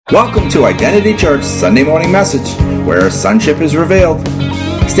Welcome to Identity Church Sunday Morning Message, where sonship is revealed.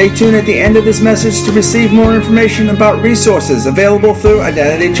 Stay tuned at the end of this message to receive more information about resources available through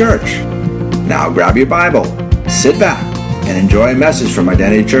Identity Church. Now grab your Bible, sit back, and enjoy a message from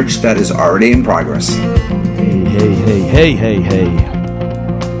Identity Church that is already in progress. Hey.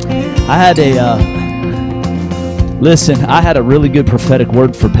 I had a really good prophetic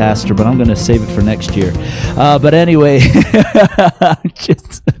word for Pastor, but I'm going to save it for next year. But anyway,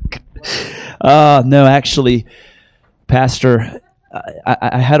 no, actually, Pastor,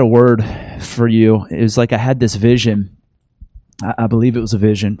 I had a word for you. It was like I had this vision. I believe it was a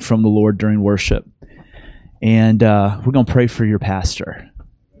vision from the Lord during worship. And we're going to pray for your pastor,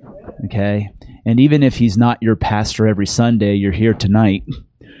 okay? And even if he's not your pastor every Sunday, you're here tonight.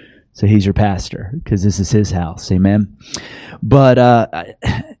 So he's your pastor because this is his house. Amen. But, I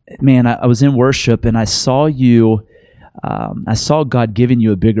was in worship and I saw you, I saw God giving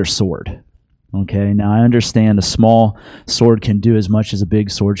you a bigger sword. Okay. Now I understand a small sword can do as much as a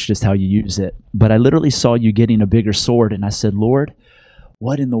big sword. It's just how you use it. But I literally saw you getting a bigger sword and I said, Lord,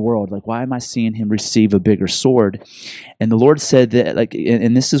 what in the world? Like, why am I seeing him receive a bigger sword? And the Lord said that,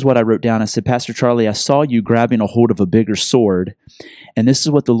 and this is what I wrote down. I said, Pastor Charlie, I saw you grabbing a hold of a bigger sword. And this is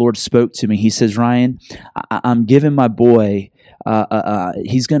what the Lord spoke to me. He says, Ryan, I'm giving my boy,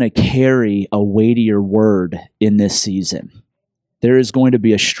 he's going to carry a weightier word in this season. There is going to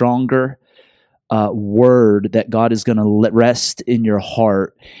be a stronger word that God is going to rest in your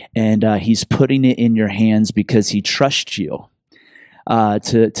heart. And he's putting it in your hands because he trusts you.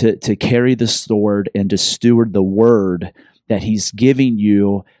 To carry the sword and to steward the word that he's giving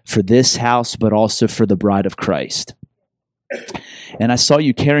you for this house, but also for the bride of Christ. And I saw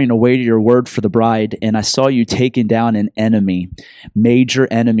you carrying a weightier word for the bride, and I saw you taking down an enemy, major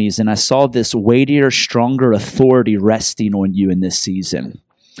enemies, and I saw this weightier, stronger authority resting on you in this season.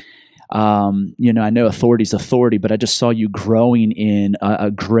 I know authority is authority, but I just saw you growing in a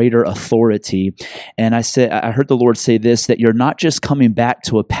greater authority. And I heard the Lord say this, that you're not just coming back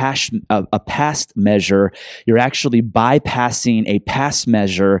to a past measure, you're actually bypassing a past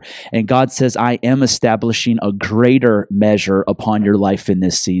measure. And God says, I am establishing a greater measure upon your life in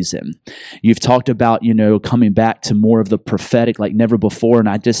this season. You've talked about, coming back to more of the prophetic like never before. And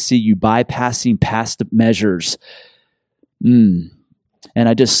I just see you bypassing past measures. And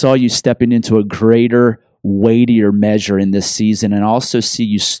I just saw you stepping into a greater, weightier measure in this season, and I also see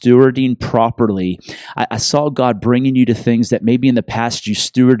you stewarding properly. I saw God bringing you to things that maybe in the past you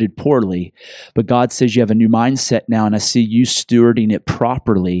stewarded poorly, but God says you have a new mindset now, and I see you stewarding it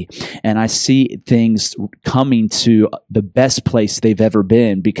properly, and I see things coming to the best place they've ever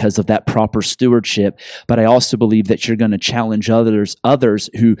been because of that proper stewardship. But I also believe that you're going to challenge others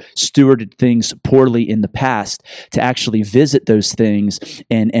who stewarded things poorly in the past to actually visit those things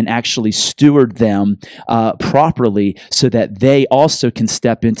and actually steward them properly so that they also can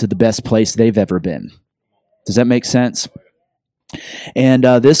step into the best place they've ever been. Does that make sense? And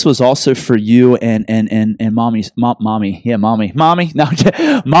this was also for you and mommy, Mama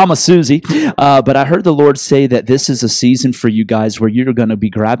Susie. But I heard the Lord say that this is a season for you guys where you're going to be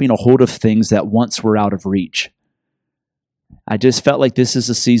grabbing a hold of things that once were out of reach. I just felt like this is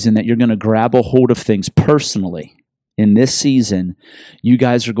a season that you're going to grab a hold of things personally. In this season, you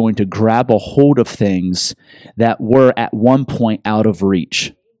guys are going to grab a hold of things that were at one point out of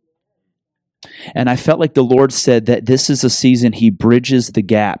reach. And I felt like the Lord said that this is a season He bridges the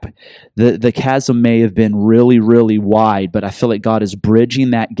gap. The chasm may have been really, really wide, but I feel like God is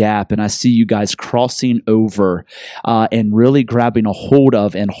bridging that gap, and I see you guys crossing over and really grabbing a hold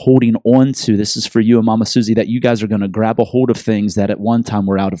of and holding on to. This is for you and Mama Susie, that you guys are going to grab a hold of things that at one time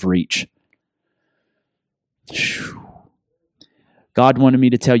were out of reach. God wanted me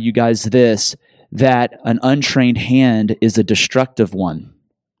to tell you guys this, that an untrained hand is a destructive one.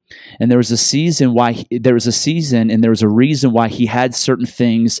 And there was a season and there was a reason why He had certain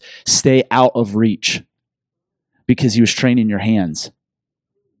things stay out of reach, because He was training your hands.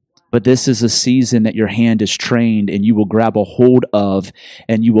 But this is a season that your hand is trained and you will grab a hold of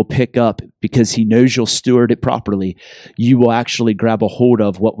and you will pick up, because He knows you'll steward it properly. You will actually grab a hold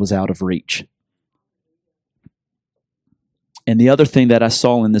of what was out of reach. And the other thing that I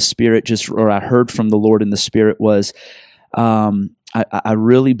saw in the Spirit, I heard from the Lord in the Spirit, was I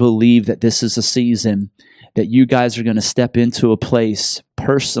really believe that this is a season that you guys are going to step into a place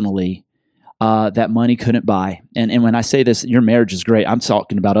personally that money couldn't buy. And when I say this, your marriage is great. I'm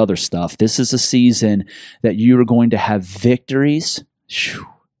talking about other stuff. This is a season that you are going to have victories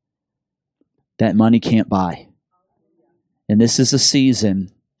that money can't buy. And this is a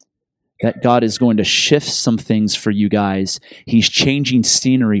season that God is going to shift some things for you guys. He's changing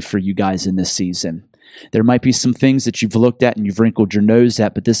scenery for you guys in this season. There might be some things that you've looked at and you've wrinkled your nose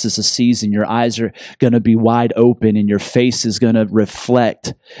at, but this is a season your eyes are going to be wide open and your face is going to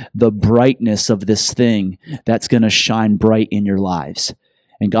reflect the brightness of this thing that's going to shine bright in your lives.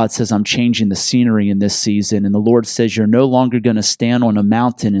 And God says, I'm changing the scenery in this season. And the Lord says, you're no longer going to stand on a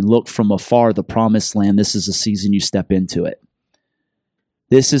mountain and look from afar the promised land. This is a season you step into it.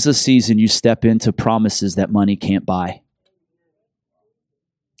 This is a season you step into promises that money can't buy.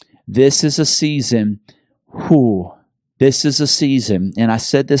 This is a season, this is a season, and I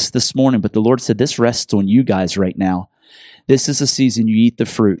said this morning, but the Lord said this rests on you guys right now. This is a season you eat the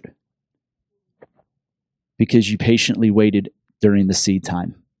fruit because you patiently waited during the seed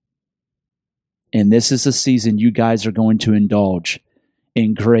time. And this is a season you guys are going to indulge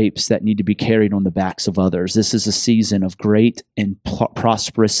in grapes that need to be carried on the backs of others. This is a season of great and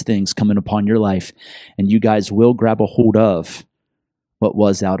prosperous things coming upon your life, and you guys will grab a hold of what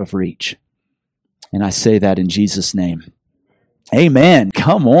was out of reach. And I say that in Jesus' name. Amen.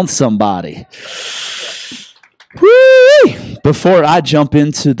 Come on, somebody. Woo! Before I jump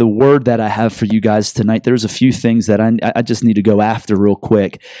into the word that I have for you guys tonight, there's a few things that I just need to go after real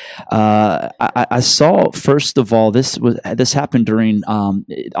quick. I saw, first of all, this happened during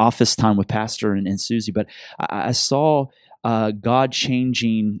office time with Pastor and Susie, but I saw God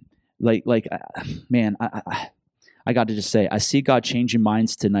changing, man, I got to just say, I see God changing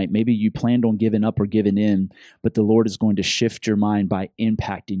minds tonight. Maybe you planned on giving up or giving in, but the Lord is going to shift your mind by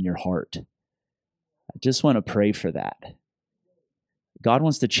impacting your heart. I just want to pray for that. God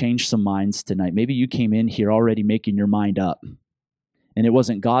wants to change some minds tonight. Maybe you came in here already making your mind up, and it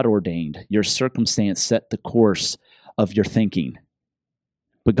wasn't God ordained. Your circumstance set the course of your thinking.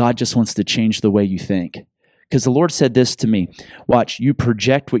 But God just wants to change the way you think. Because the Lord said this to me, watch, you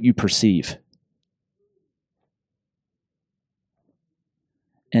project what you perceive.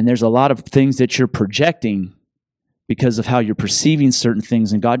 And there's a lot of things that you're projecting because of how you're perceiving certain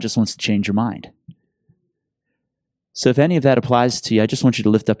things, and God just wants to change your mind. So if any of that applies to you, I just want you to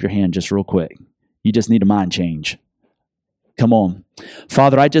lift up your hand just real quick. You just need a mind change. Come on.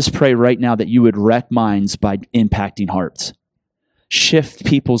 Father, I just pray right now that you would wreck minds by impacting hearts. Shift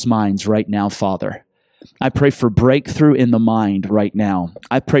people's minds right now, Father. I pray for breakthrough in the mind right now.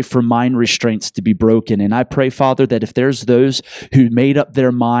 I pray for mind restraints to be broken. And I pray, Father, that if there's those who made up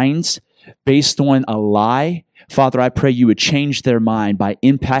their minds based on a lie, Father, I pray you would change their mind by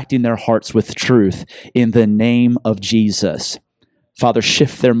impacting their hearts with truth in the name of Jesus. Father,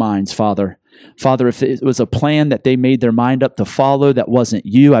 shift their minds, Father. Father, if it was a plan that they made their mind up to follow that wasn't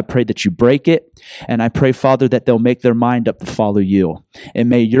you, I pray that you break it. And I pray, Father, that they'll make their mind up to follow you. And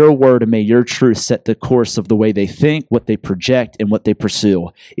may your word and may your truth set the course of the way they think, what they project, and what they pursue.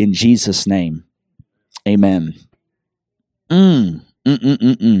 In Jesus' name, amen.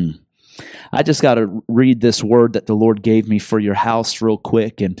 I just got to read this word that the Lord gave me for your house real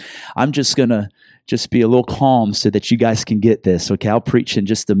quick. And I'm just going to be a little calm so that you guys can get this. Okay, I'll preach in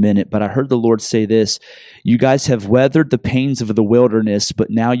just a minute. But I heard the Lord say this: you guys have weathered the pains of the wilderness, but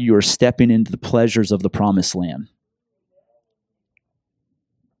now you are stepping into the pleasures of the promised land.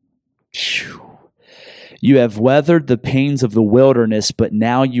 You have weathered the pains of the wilderness, but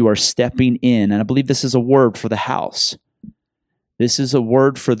now you are stepping in. And I believe this is a word for the house. This is a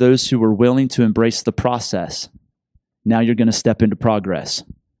word for those who are willing to embrace the process. Now you're going to step into progress.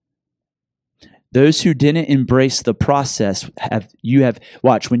 Those who didn't embrace the process,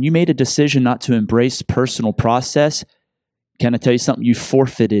 watch, when you made a decision not to embrace personal process, can I tell you something? You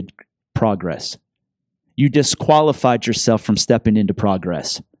forfeited progress. You disqualified yourself from stepping into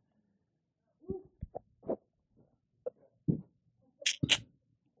progress.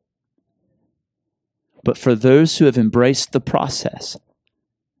 But for those who have embraced the process,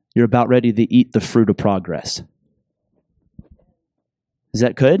 you're about ready to eat the fruit of progress. Is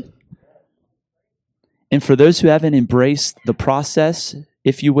that good? And for those who haven't embraced the process,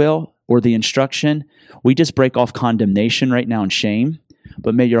 if you will, or the instruction, we just break off condemnation right now and shame,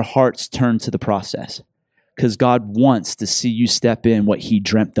 but may your hearts turn to the process, because God wants to see you step in what he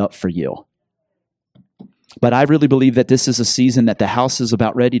dreamt up for you. But I really believe that this is a season that the house is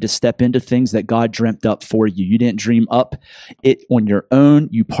about ready to step into things that God dreamt up for you. You didn't dream up it on your own.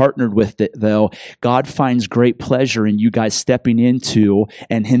 You partnered with it, though. God finds great pleasure in you guys stepping into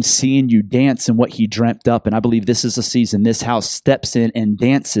and him seeing you dance in what he dreamt up. And I believe this is a season this house steps in and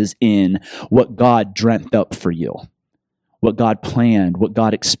dances in what God dreamt up for you. what God planned, what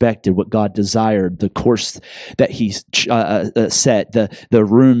God expected, what God desired, the course that he set, the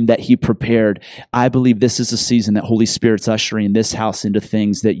room that he prepared. I believe this is a season that Holy Spirit's ushering this house into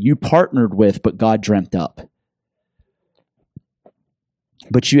things that you partnered with, but God dreamt up.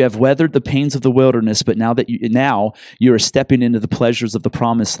 But you have weathered the pains of the wilderness, but now you are stepping into the pleasures of the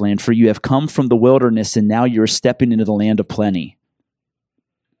promised land. For you have come from the wilderness, and now you are stepping into the land of plenty.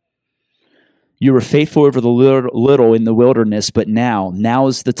 You were faithful over the little in the wilderness, but now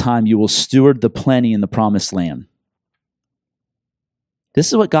is the time you will steward the plenty in the promised land. This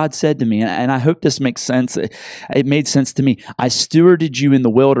is what God said to me, and I hope this makes sense. It made sense to me. I stewarded you in the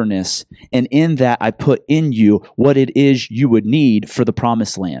wilderness, and in that I put in you what it is you would need for the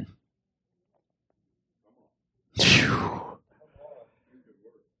promised land. Whew.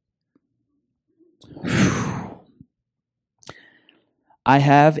 I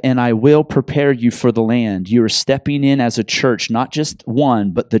have and I will prepare you for the land. You are stepping in as a church, not just one,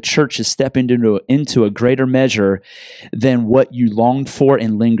 but the church is stepping into a greater measure than what you longed for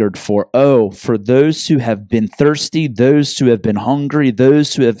and lingered for. Oh, for those who have been thirsty, those who have been hungry,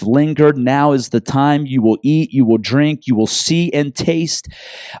 those who have lingered, now is the time you will eat, you will drink, you will see and taste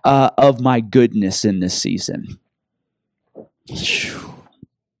of my goodness in this season.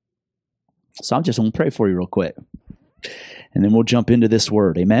 So I'm just going to pray for you real quick. And then we'll jump into this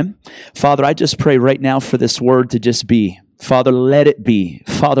word. Amen. Father, I just pray right now for this word to just be. Father, let it be.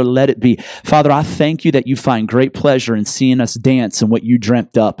 Father, let it be. Father, I thank you that you find great pleasure in seeing us dance and what you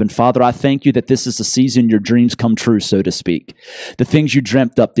dreamt up. And Father, I thank you that this is a season your dreams come true, so to speak. The things you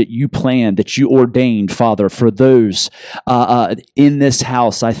dreamt up, that you planned, that you ordained, Father, for those in this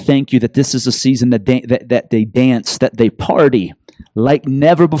house. I thank you that this is a season that they dance, that they party like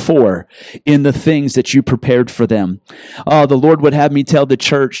never before in the things that you prepared for them. Oh, the Lord would have me tell the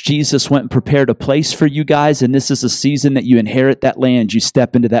church, Jesus went and prepared a place for you guys, and this is a season that you inherit that land. You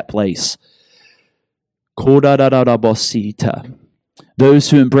step into that place. Those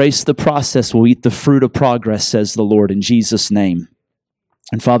who embrace the process will eat the fruit of progress, says the Lord, in Jesus' name.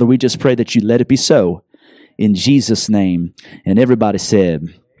 And Father, we just pray that you let it be so in Jesus' name. And everybody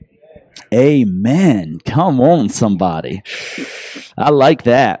said, amen. Come on, somebody. I like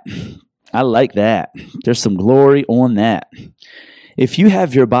that. I like that. There's some glory on that. If you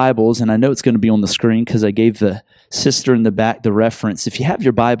have your Bibles, and I know it's going to be on the screen because I gave the sister in the back the reference. If you have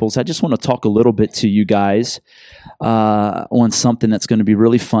your Bibles, I just want to talk a little bit to you guys on something that's going to be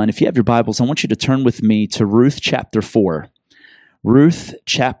really fun. If you have your Bibles, I want you to turn with me to Ruth chapter 4. Ruth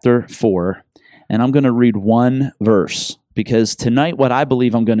chapter 4. And I'm going to read one verse. Because tonight what I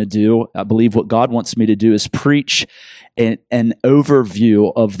believe I'm going to do, I believe what God wants me to do is preach an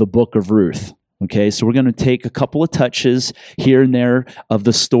overview of the book of Ruth. Okay, so we're going to take a couple of touches here and there of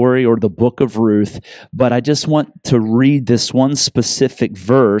the story or the book of Ruth, but I just want to read this one specific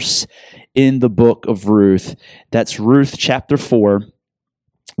verse in the book of Ruth. That's Ruth chapter 4.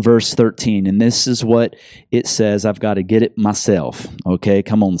 Verse 13, and this is what it says. I've got to get it myself. Okay,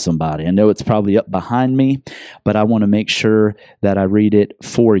 come on, somebody. I know it's probably up behind me, but I want to make sure that I read it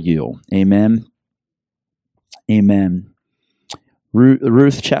for you. Amen. Amen.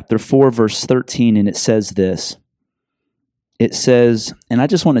 Ruth chapter 4, verse 13, and it says this. It says, and I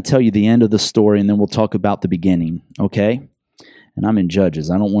just want to tell you the end of the story, and then we'll talk about the beginning, okay? And I'm in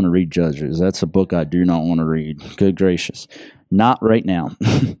Judges. I don't want to read Judges. That's a book I do not want to read. Good gracious. Not right now.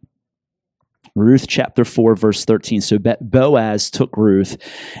 Ruth chapter 4, verse 13. So Boaz took Ruth,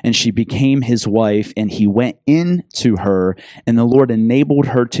 and she became his wife, and he went in to her, and the Lord enabled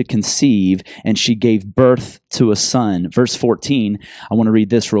her to conceive, and she gave birth to a son. Verse 14, I want to read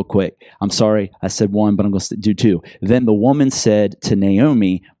this real quick. I'm sorry, I said one, but I'm going to do two. Then the woman said to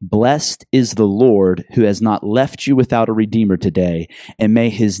Naomi, "Blessed is the Lord who has not left you without a redeemer today, and may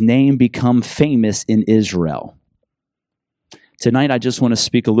his name become famous in Israel." Tonight, I just want to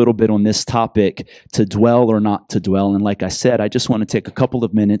speak a little bit on this topic, to dwell or not to dwell. And like I said, I just want to take a couple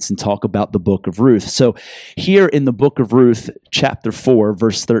of minutes and talk about the book of Ruth. So here in the book of Ruth, chapter 4,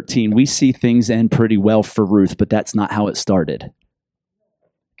 verse 13, we see things end pretty well for Ruth, but that's not how it started.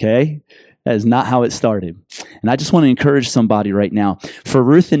 Okay? That is not how it started. And I just want to encourage somebody right now. For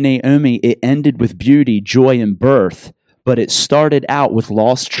Ruth and Naomi, it ended with beauty, joy, and birth, but it started out with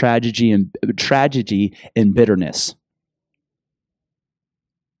loss, tragedy, and bitterness.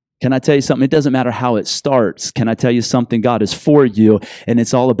 Can I tell you something? It doesn't matter how it starts. Can I tell you something? God is for you, and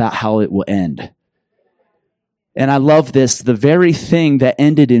it's all about how it will end. And I love this. The very thing that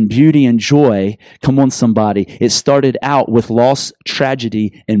ended in beauty and joy, come on, somebody, it started out with loss,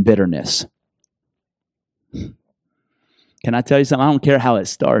 tragedy, and bitterness. Can I tell you something? I don't care how it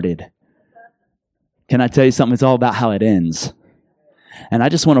started. Can I tell you something? It's all about how it ends. And I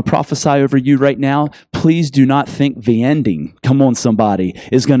just want to prophesy over you right now. Please do not think the ending, come on somebody,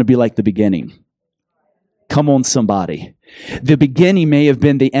 is going to be like the beginning. Come on somebody. The beginning may have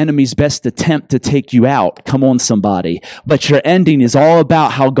been the enemy's best attempt to take you out. Come on somebody. But your ending is all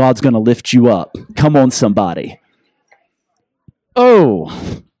about how God's going to lift you up. Come on somebody.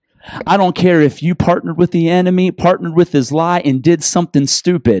 Oh, I don't care if you partnered with the enemy, partnered with his lie, and did something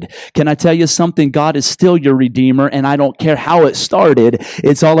stupid. Can I tell you something? God is still your Redeemer, and I don't care how it started.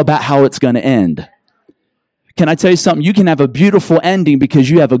 It's all about how it's going to end. Can I tell you something? You can have a beautiful ending because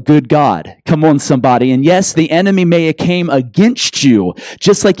you have a good God. Come on, somebody. And yes, the enemy may have came against you,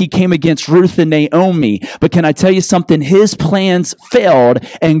 just like he came against Ruth and Naomi. But can I tell you something? His plans failed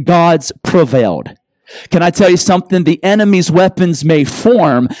and God's prevailed. Can I tell you something? The enemy's weapons may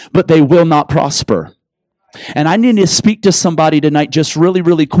form, but they will not prosper. And I need to speak to somebody tonight just really,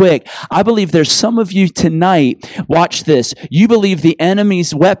 really quick. I believe there's some of you tonight, watch this, you believe the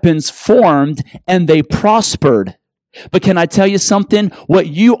enemy's weapons formed and they prospered. But can I tell you something? What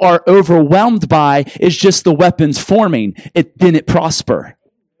you are overwhelmed by is just the weapons forming. It didn't prosper.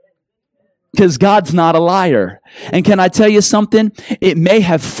 Because God's not a liar. And can I tell you something? It may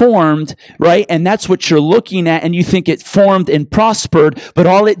have formed, right? And that's what you're looking at, and you think it formed and prospered, but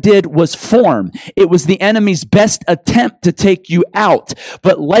all it did was form. It was the enemy's best attempt to take you out.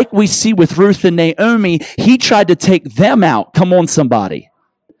 But like we see with Ruth and Naomi, he tried to take them out. Come on, somebody.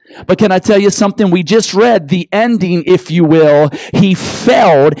 But can I tell you something? We just read the ending, if you will. He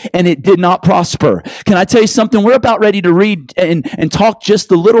failed and it did not prosper. Can I tell you something? We're about ready to read and talk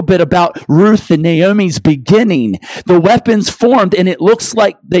just a little bit about Ruth and Naomi's beginning. The weapons formed and it looks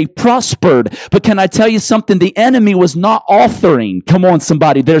like they prospered. But can I tell you something? The enemy was not authoring, come on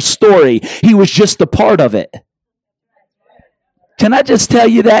somebody, their story. He was just a part of it. Can I just tell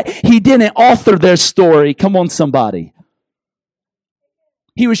you that? He didn't author their story. Come on somebody.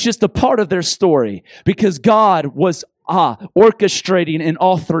 He was just a part of their story because God was orchestrating and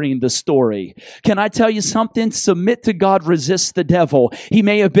authoring the story. Can I tell you something? Submit to God, resist the devil. He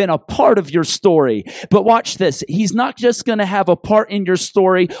may have been a part of your story, but watch this. He's not just going to have a part in your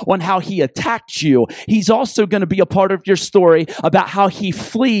story on how he attacked you. He's also going to be a part of your story about how he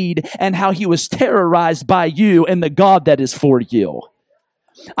fled and how he was terrorized by you and the God that is for you.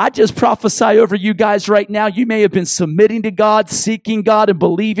 I just prophesy over you guys right now. You may have been submitting to God, seeking God, and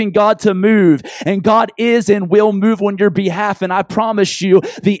believing God to move. And God is and will move on your behalf. And I promise you,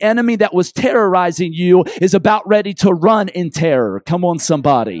 the enemy that was terrorizing you is about ready to run in terror. Come on,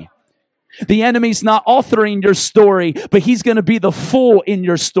 somebody. The enemy's not authoring your story, but he's going to be the fool in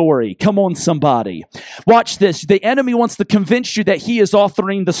your story. Come on, somebody. Watch this. The enemy wants to convince you that he is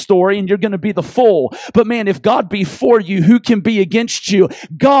authoring the story and you're going to be the fool. But man, if God be for you, who can be against you?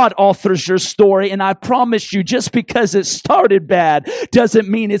 God authors your story. And I promise you, just because it started bad doesn't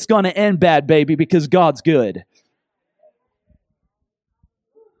mean it's going to end bad, baby, because God's good.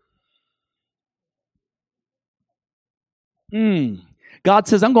 God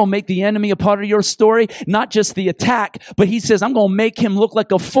says, I'm going to make the enemy a part of your story, not just the attack, but he says, I'm going to make him look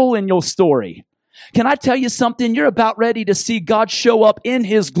like a fool in your story. Can I tell you something? You're about ready to see God show up in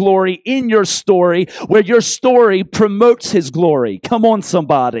his glory in your story, where your story promotes his glory. Come on,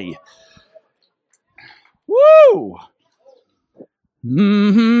 somebody. Woo!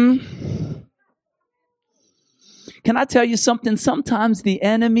 Can I tell you something? Sometimes the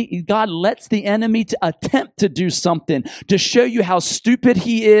enemy, God lets the enemy to attempt to do something to show you how stupid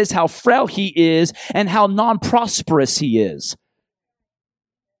he is, how frail he is, and how non-prosperous he is.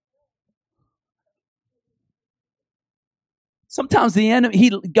 Sometimes the enemy,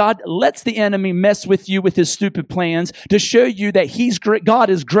 God lets the enemy mess with you with his stupid plans to show you that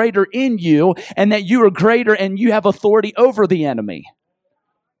God is greater in you and that you are greater and you have authority over the enemy.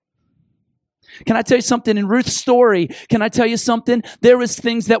 Can I tell you something? In Ruth's story, can I tell you something? There was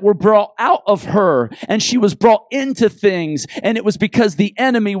things that were brought out of her and she was brought into things. And it was because the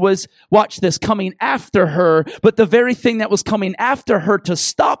enemy was, watch this, coming after her. But the very thing that was coming after her to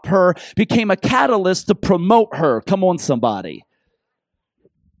stop her became a catalyst to promote her. Come on, somebody.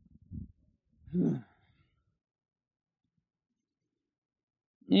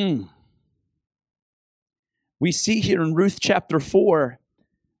 We see here in Ruth chapter 4,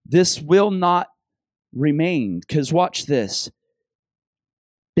 this will not remain. Because watch this.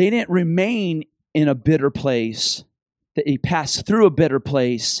 They didn't remain in a bitter place. They passed through a bitter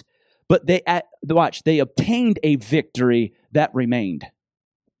place. But they obtained a victory that remained.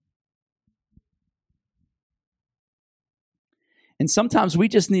 And sometimes we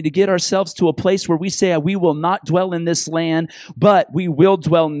just need to get ourselves to a place where we say, we will not dwell in this land, but we will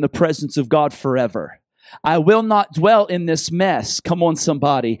dwell in the presence of God forever. I will not dwell in this mess. Come on,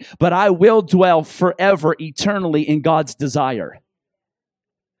 somebody. But I will dwell forever, eternally in God's desire.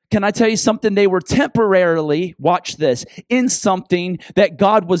 Can I tell you something? They were temporarily, watch this, in something that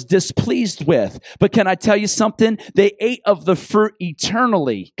God was displeased with. But can I tell you something? They ate of the fruit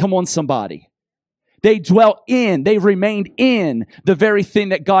eternally. Come on, somebody. They dwelt in, they remained in the very thing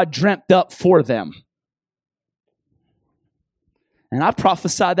that God dreamt up for them. And I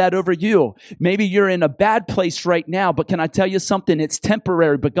prophesy that over you. Maybe you're in a bad place right now, but can I tell you something? It's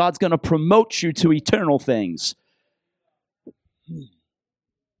temporary, but God's going to promote you to eternal things.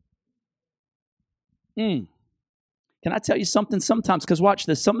 Can I tell you something sometimes? Because watch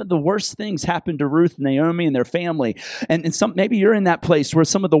this. Some of the worst things happen to Ruth and Naomi and their family. And maybe you're in that place where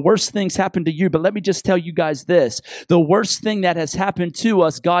some of the worst things happen to you. But let me just tell you guys this. The worst thing that has happened to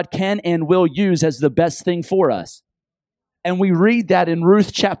us, God can and will use as the best thing for us. And we read that in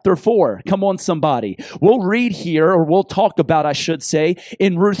Ruth chapter 4. Come on, somebody. We'll read here, or we'll talk about, I should say,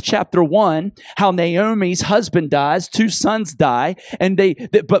 in Ruth chapter 1, how Naomi's husband dies, 2 sons die, and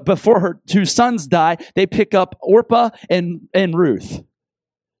but before her 2 sons die, they pick up Orpah and Ruth.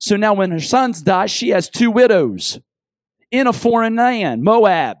 So now when her sons die, she has 2 widows in a foreign land,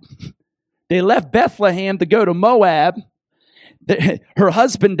 Moab. They left Bethlehem to go to Moab. Her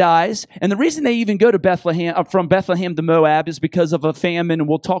husband dies, and the reason they even go to Bethlehem, from Bethlehem to Moab, is because of a famine, and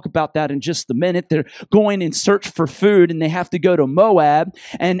we'll talk about that in just a minute. They're going in search for food, and they have to go to Moab,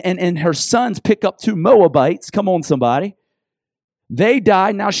 and her sons pick up 2 Moabites. Come on, somebody. They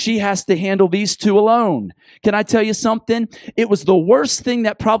die. Now she has to handle these 2 alone. Can I tell you something? It was the worst thing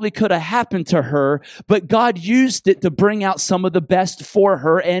that probably could have happened to her, but God used it to bring out some of the best for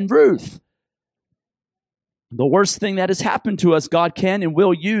her and Ruth. The worst thing that has happened to us, God can and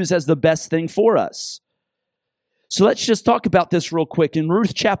will use as the best thing for us. So let's just talk about this real quick. In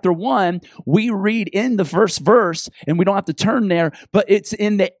Ruth chapter 1, we read in the first verse, and we don't have to turn there, but it's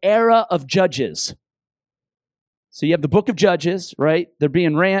in the era of Judges. So you have the book of Judges, right? They're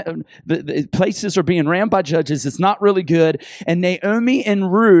being ran, the places are being ran by judges. It's not really good. And Naomi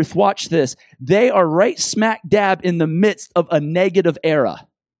and Ruth, watch this, they are right smack dab in the midst of a negative era.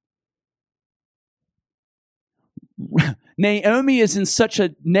 Naomi is in such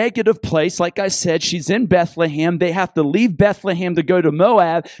a negative place. Like I said, she's in Bethlehem. They have to leave Bethlehem to go to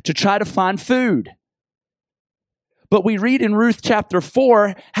Moab to try to find food. But we read in Ruth chapter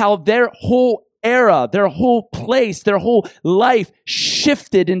 4 how their whole era, their whole place, their whole life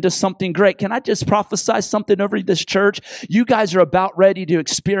shifted into something great. Can I just prophesy something over this church? You guys are about ready to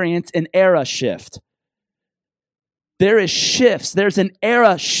experience an era shift. There is shifts. There's an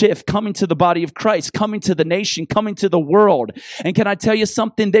era shift coming to the body of Christ, coming to the nation, coming to the world. And can I tell you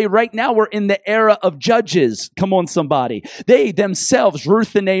something? They right now were in the era of judges. Come on, somebody. They themselves,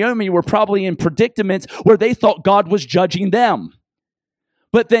 Ruth and Naomi, were probably in predicaments where they thought God was judging them.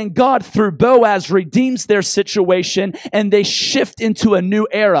 But then God, through Boaz, redeems their situation and they shift into a new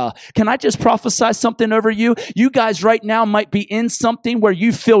era. Can I just prophesy something over you? You guys right now might be in something where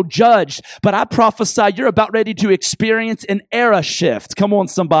you feel judged, but I prophesy you're about ready to experience an era shift. Come on,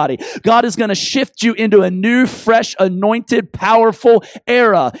 somebody. God is going to shift you into a new, fresh, anointed, powerful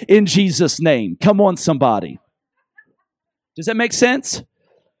era in Jesus' name. Come on, somebody. Does that make sense?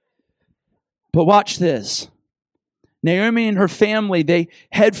 But watch this. Naomi and her family, they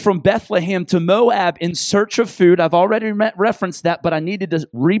head from Bethlehem to Moab in search of food. I've already referenced that, but I needed to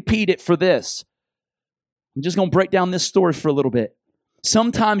repeat it for this. I'm just going to break down this story for a little bit.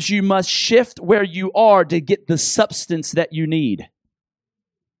 Sometimes you must shift where you are to get the substance that you need.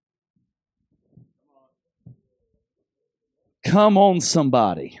 Come on,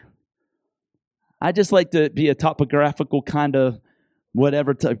 somebody. I just like to be a topographical kind of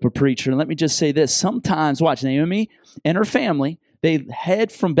whatever type of preacher. And let me just say this. Sometimes, watch, Naomi and her family, they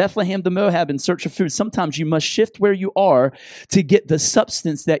head from Bethlehem to Moab in search of food. Sometimes you must shift where you are to get the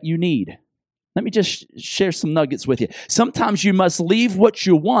substance that you need. Let me just share some nuggets with you. Sometimes you must leave what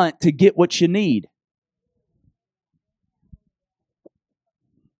you want to get what you need.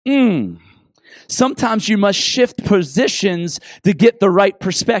 Sometimes you must shift positions to get the right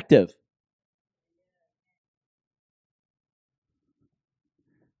perspective.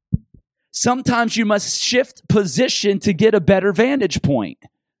 Sometimes you must shift position to get a better vantage point.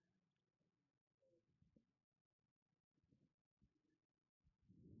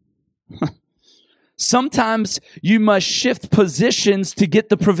 Sometimes you must shift positions to get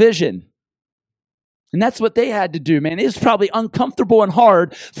the provision. And that's what they had to do, man. It was probably uncomfortable and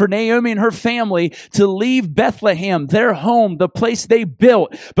hard for Naomi and her family to leave Bethlehem, their home, the place they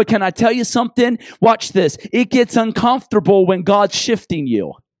built. But can I tell you something? Watch this. It gets uncomfortable when God's shifting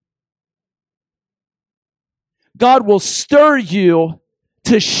you. God will stir you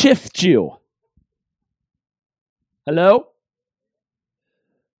to shift you. Hello?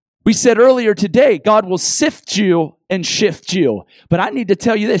 We said earlier today, God will sift you and shift you. But I need to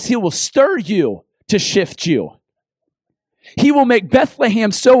tell you this, He will stir you to shift you. He will make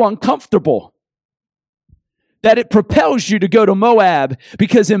Bethlehem so uncomfortable that it propels you to go to Moab,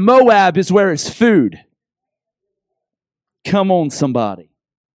 because in Moab is where it's food. Come on, somebody.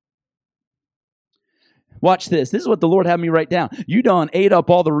 Watch this. This is what the Lord had me write down. You done ate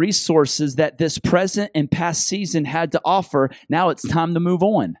up all the resources that this present and past season had to offer. Now it's time to move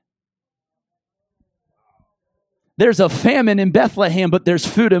on. There's a famine in Bethlehem, but there's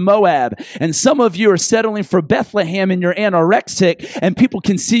food in Moab. And some of you are settling for Bethlehem and you're anorexic and people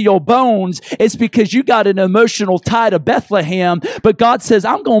can see your bones. It's because you got an emotional tie to Bethlehem. But God says,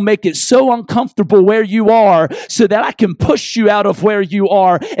 I'm going to make it so uncomfortable where you are so that I can push you out of where you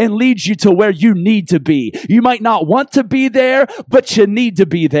are and lead you to where you need to be. You might not want to be there, but you need to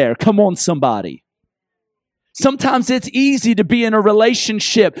be there. Come on, somebody. Sometimes it's easy to be in a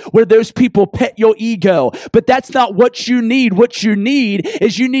relationship where those people pet your ego, but that's not what you need. What you need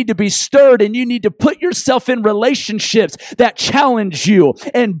is you need to be stirred, and you need to put yourself in relationships that challenge you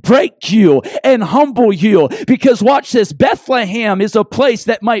and break you and humble you. Because watch this, Bethlehem is a place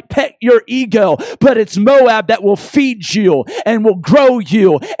that might pet your ego, but it's Moab that will feed you and will grow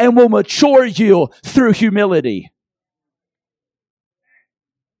you and will mature you through humility.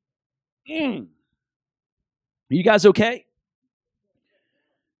 You guys okay?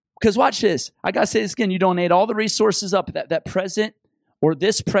 Because watch this. I got to say this again. You donate all the resources up that present or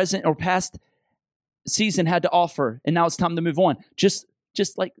this present or past season had to offer, and now it's time to move on. Just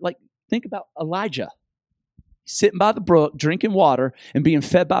like think about Elijah. Sitting by the brook, drinking water, and being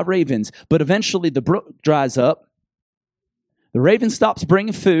fed by ravens. But eventually the brook dries up. The raven stops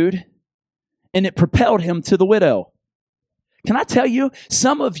bringing food, and it propelled him to the widow. Can I tell you,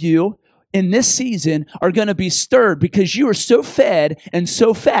 some of you in this season are going to be stirred because you are so fed and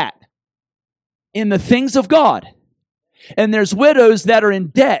so fat in the things of God. And there's widows that are in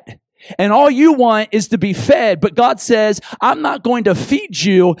debt. And all you want is to be fed. But God says, I'm not going to feed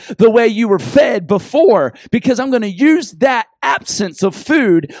you the way you were fed before, because I'm going to use that absence of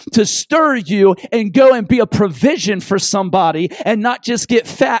food to stir you and go and be a provision for somebody and not just get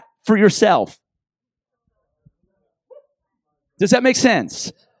fat for yourself. Does that make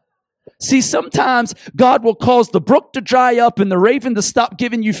sense? See, sometimes God will cause the brook to dry up and the raven to stop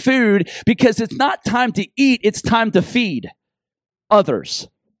giving you food because it's not time to eat, it's time to feed others.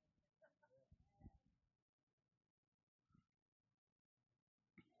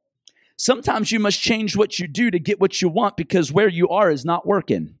 Sometimes you must change what you do to get what you want because where you are is not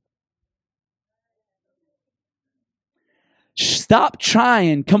working. Stop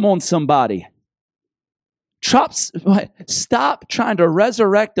trying. Come on, somebody. Stop trying to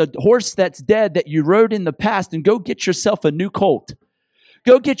resurrect a horse that's dead that you rode in the past and go get yourself a new colt.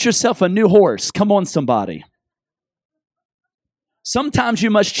 Go get yourself a new horse. Come on, somebody. Sometimes you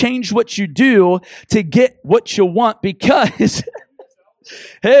must change what you do to get what you want because,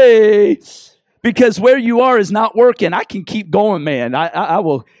 because where you are is not working. I can keep going, man. I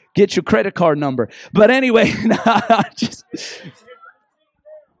will get your credit card number. But anyway,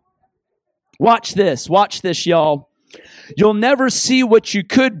 Watch this, y'all. You'll never see what you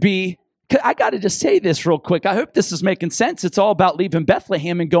could be. I got to just say this real quick. I hope this is making sense. It's all about leaving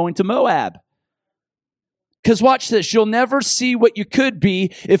Bethlehem and going to Moab. Because watch this. You'll never see what you could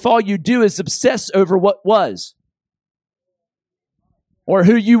be if all you do is obsess over what was or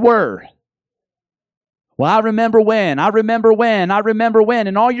who you were. Well, I remember when.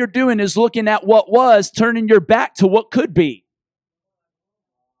 And all you're doing is looking at what was, turning your back to what could be.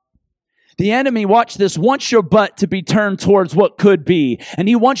 The enemy, watch this, wants your butt to be turned towards what could be. And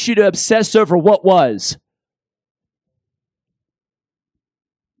he wants you to obsess over what was.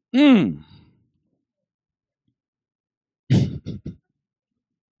 Your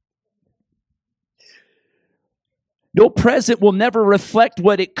present will never reflect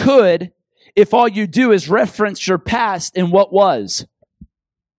what it could if all you do is reference your past and what was.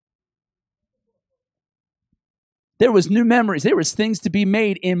 There was new memories. There was things to be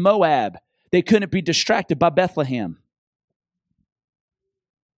made in Moab. They couldn't be distracted by Bethlehem.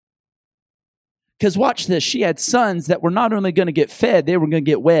 Because watch this. She had sons that were not only going to get fed, they were going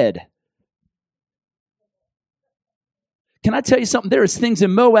to get wed. Can I tell you something? There is things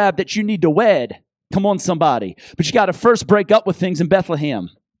in Moab that you need to wed. Come on, somebody. But you got to first break up with things in Bethlehem.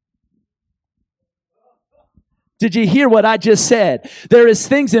 Did you hear what I just said? There is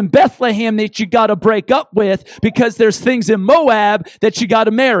things in Bethlehem that you got to break up with because there's things in Moab that you got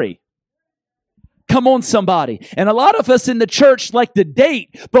to marry. Come on, somebody. And a lot of us in the church like to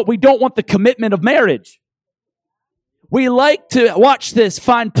date, but we don't want the commitment of marriage. We like to, watch this,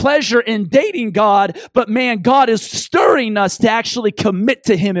 find pleasure in dating God, but man, God is stirring us to actually commit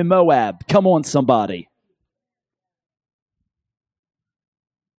to Him in Moab. Come on, somebody.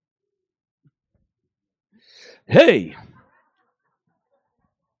 Hey.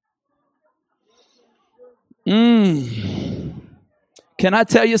 Can I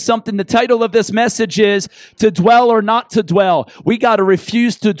tell you something? The title of this message is To Dwell or Not to Dwell. We got to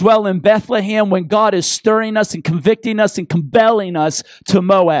refuse to dwell in Bethlehem when God is stirring us and convicting us and compelling us to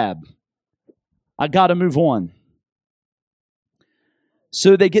Moab. I got to move on.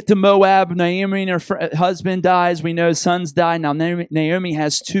 So they get to Moab. Naomi and her husband dies. We know sons die. Now Naomi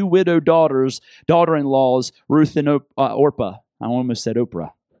has two widowed daughter-in-laws, Ruth and Orpah. I almost said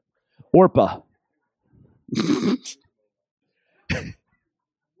Oprah. Orpah.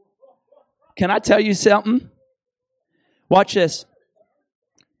 Can I tell you something? Watch this.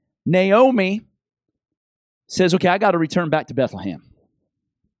 Naomi says, okay, I got to return back to Bethlehem.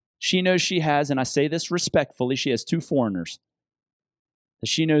 She knows she has, and I say this respectfully, she has two foreigners that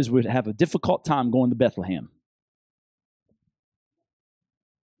she knows would have a difficult time going to Bethlehem.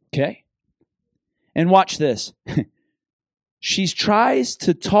 Okay? And watch this. She tries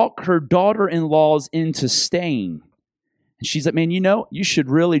to talk her daughter-in-laws into staying. And she's like, man, you should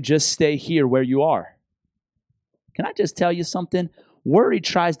really just stay here where you are. Can I just tell you something? Worry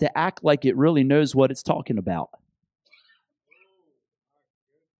tries to act like it really knows what it's talking about.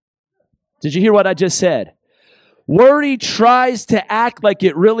 Did you hear what I just said? Worry tries to act like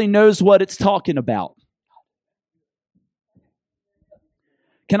it really knows what it's talking about.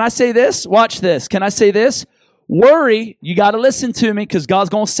 Can I say this? Watch this. Can I say this? Worry, you got to listen to me because God's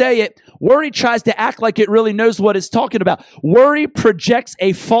going to say it. Worry tries to act like it really knows what it's talking about. Worry projects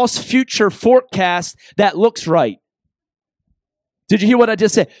a false future forecast that looks right. Did you hear what I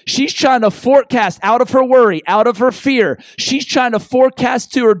just said? She's trying to forecast out of her worry, out of her fear. She's trying to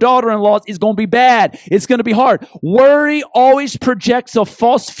forecast to her daughter-in-law, it's going to be bad. It's going to be hard. Worry always projects a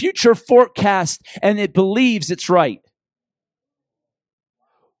false future forecast and it believes it's right.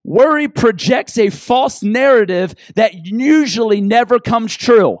 Worry projects a false narrative that usually never comes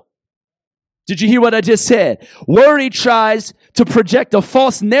true. Did you hear what I just said? Worry tries to project a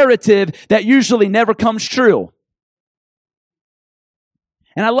false narrative that usually never comes true.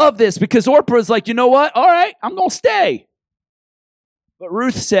 And I love this because Orpah is like, you know what? All right, I'm going to stay. But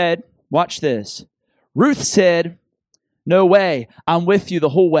Ruth said, watch this. Ruth said, no way. I'm with you the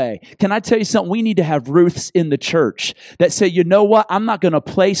whole way. Can I tell you something? We need to have Ruths in the church that say, you know what? I'm not going to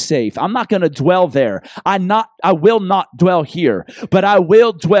play safe. I'm not going to dwell there. I will not dwell here, but I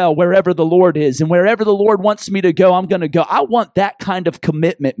will dwell wherever the Lord is. And wherever the Lord wants me to go, I'm going to go. I want that kind of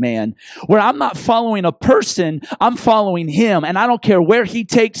commitment, man, where I'm not following a person. I'm following Him. And I don't care where He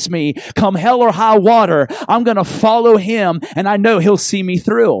takes me, come hell or high water. I'm going to follow Him and I know He'll see me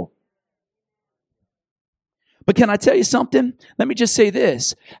through. But can I tell you something? Let me just say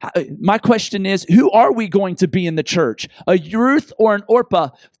this. My question is, who are we going to be in the church? A Ruth or an Orpah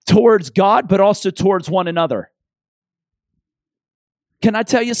towards God, but also towards one another? Can I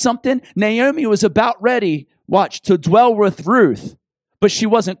tell you something? Naomi was about ready, to dwell with Ruth, but she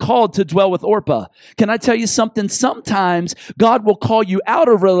wasn't called to dwell with Orpah. Can I tell you something? Sometimes God will call you out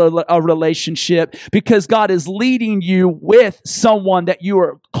of a relationship because God is leading you with someone that you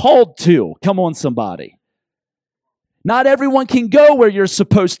are called to. Come on, somebody. Not everyone can go where you're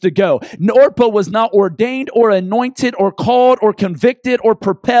supposed to go. Orpah was not ordained or anointed or called or convicted or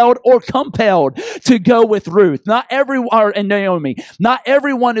propelled or compelled to go with Ruth. And Naomi. Not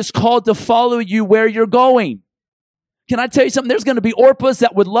everyone is called to follow you where you're going. Can I tell you something? There's going to be Orpahs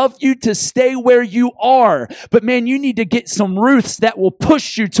that would love you to stay where you are. But man, you need to get some Ruths that will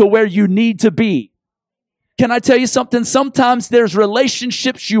push you to where you need to be. Can I tell you something? Sometimes there's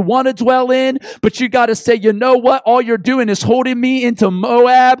relationships you want to dwell in, but you got to say, you know what? All you're doing is holding me into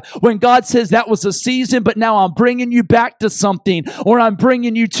Moab when God says that was a season, but now I'm bringing you back to something, or I'm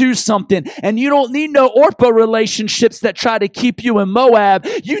bringing you to something. And you don't need no Orpah relationships that try to keep you in Moab.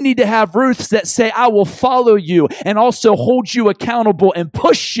 You need to have Ruths that say, I will follow you and also hold you accountable and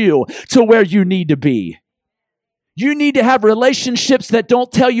push you to where you need to be. You need to have relationships that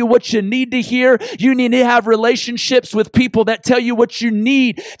don't tell you what you need to hear. You need to have relationships with people that tell you what you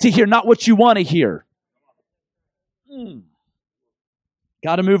need to hear, not what you want to hear.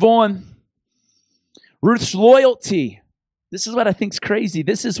 Got to move on. Ruth's loyalty. This is what I think is crazy.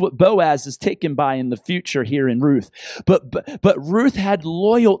 This is what Boaz is taken by in the future here in Ruth. But Ruth had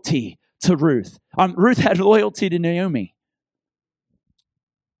loyalty to Ruth. Ruth had loyalty to Naomi.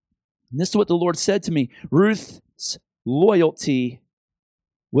 And this is what the Lord said to me. Ruth's loyalty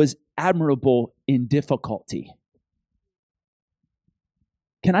was admirable in difficulty.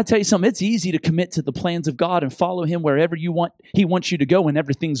 Can I tell you something? It's easy to commit to the plans of God and follow Him wherever He wants you to go when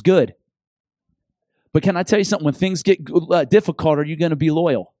everything's good. But can I tell you something? When things get difficult, are you going to be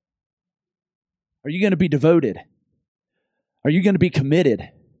loyal? Are you going to be devoted? Are you going to be committed?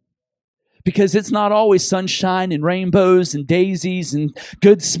 Because it's not always sunshine and rainbows and daisies and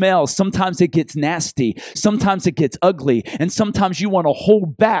good smells. Sometimes it gets nasty. Sometimes it gets ugly. And sometimes you want to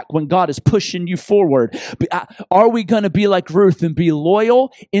hold back when God is pushing you forward. Are we going to be like Ruth and be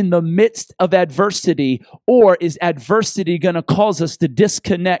loyal in the midst of adversity? Or is adversity going to cause us to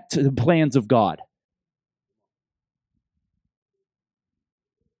disconnect to the plans of God?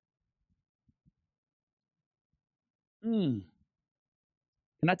 Can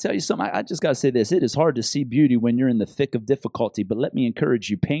I tell you something? I just got to say this. It is hard to see beauty when you're in the thick of difficulty, but let me encourage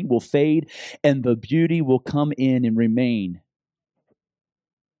you. Pain will fade and the beauty will come in and remain.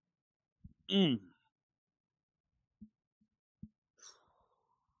 It's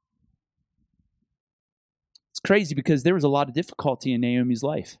crazy because there was a lot of difficulty in Naomi's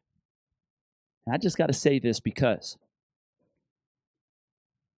life. And I just got to say this because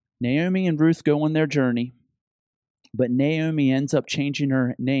Naomi and Ruth go on their journey. But Naomi ends up changing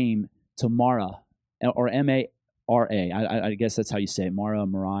her name to Mara, or M-A-R-A. I guess that's how you say it. Mara,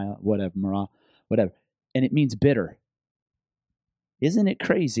 Mariah, whatever. And it means bitter. Isn't it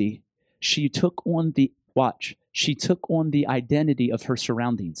crazy? She took on the identity of her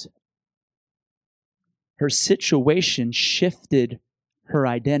surroundings. Her situation shifted her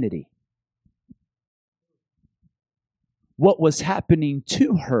identity. What was happening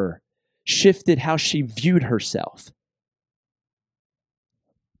to her shifted how she viewed herself.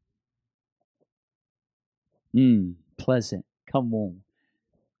 Pleasant. Come on.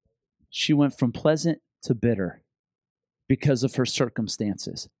 She went from pleasant to bitter because of her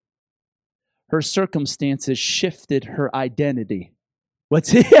circumstances. Her circumstances shifted her identity.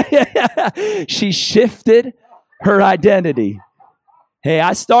 She shifted her identity. Hey,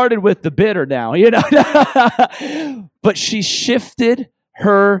 I started with the bitter now, But she shifted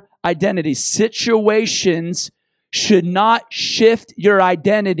her identity. Situations should not shift your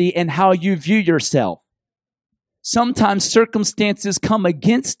identity and how you view yourself. Sometimes circumstances come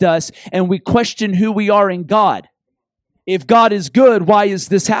against us and we question who we are in God. If God is good, why is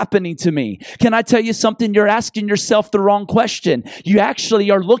this happening to me? Can I tell you something? You're asking yourself the wrong question. You actually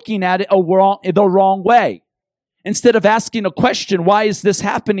are looking at it the wrong way. Instead of asking a question, why is this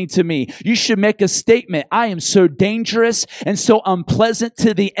happening to me? You should make a statement. I am so dangerous and so unpleasant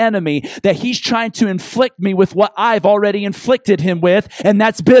to the enemy that he's trying to inflict me with what I've already inflicted him with, and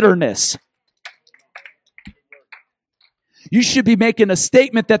that's bitterness. You should be making a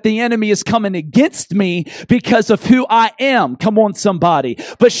statement that the enemy is coming against me because of who I am. Come on, somebody.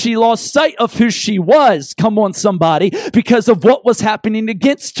 But she lost sight of who she was. Come on, somebody. Because of what was happening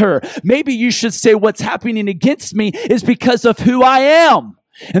against her. Maybe you should say what's happening against me is because of who I am.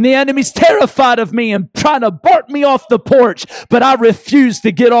 And the enemy's terrified of me and trying to bark me off the porch. But I refuse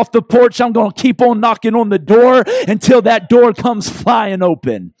to get off the porch. I'm going to keep on knocking on the door until that door comes flying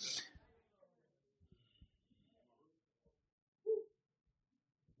open.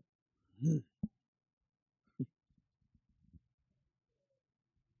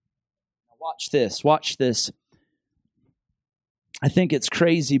 Watch this. I think it's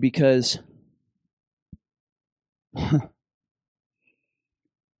crazy because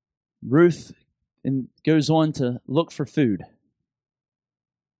Ruth goes on to look for food.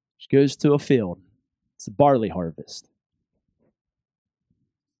 She goes to a field. It's a barley harvest.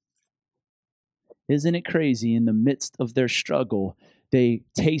 Isn't it crazy? In the midst of their struggle, they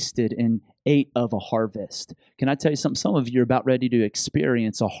tasted and ate of a harvest. Can I tell you something? Some of you are about ready to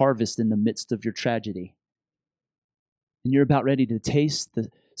experience a harvest in the midst of your tragedy. And you're about ready to taste the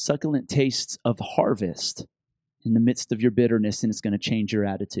succulent tastes of harvest in the midst of your bitterness, and it's going to change your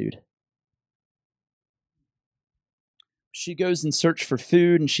attitude. She goes in search for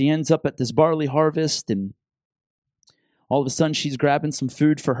food, and she ends up at this barley harvest, and all of a sudden she's grabbing some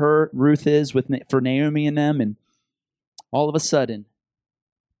food for her. Ruth is for Naomi and them, and all of a sudden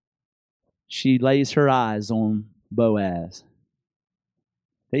she lays her eyes on Boaz.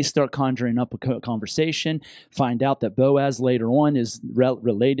 They start conjuring up a conversation, find out that Boaz later on is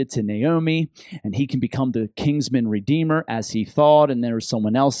related to Naomi, and he can become the kinsman redeemer as he thought, and there was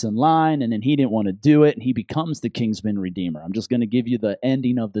someone else in line, and then he didn't want to do it, and he becomes the kinsman redeemer. I'm just going to give you the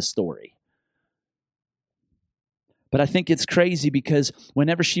ending of the story. But I think it's crazy because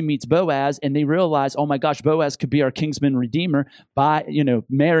whenever she meets Boaz and they realize, oh my gosh, Boaz could be our kinsman redeemer,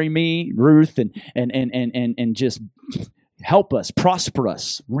 marry me, Ruth, and just help us, prosper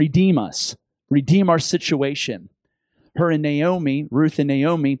us, redeem our situation. Her and Naomi, Ruth and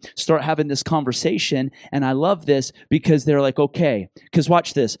Naomi, start having this conversation, and I love this because they're like, okay, because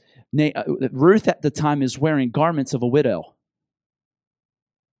watch this. Ruth at the time is wearing garments of a widow,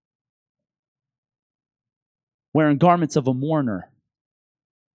 wearing garments of a mourner.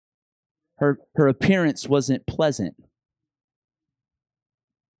 Her appearance wasn't pleasant.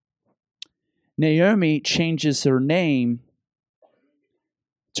 Naomi changes her name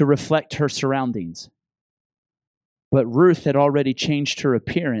to reflect her surroundings. But Ruth had already changed her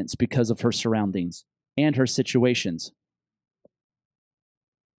appearance because of her surroundings and her situations.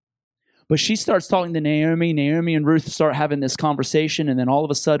 But she starts talking to Naomi. Naomi and Ruth start having this conversation, and then all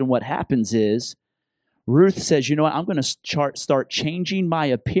of a sudden what happens is Ruth says, you know what, I'm going to start changing my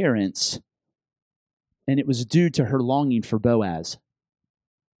appearance, and it was due to her longing for Boaz.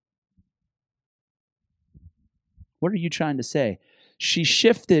 What are you trying to say? She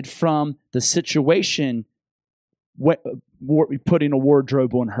shifted from the situation putting a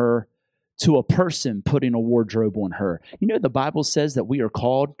wardrobe on her to a person putting a wardrobe on her. You know, the Bible says that we are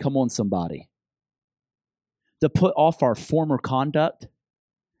called, come on somebody, to put off our former conduct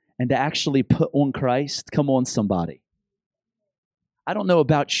and to actually put on Christ. Come on somebody. I don't know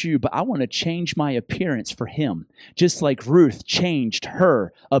about you, but I want to change my appearance for him, just like Ruth changed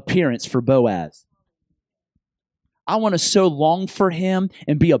her appearance for Boaz. I want to so long for him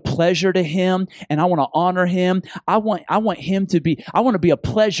and be a pleasure to him, and I want to honor him. I want to be a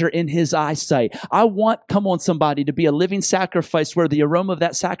pleasure in his eyesight. I want, come on somebody, to be a living sacrifice where the aroma of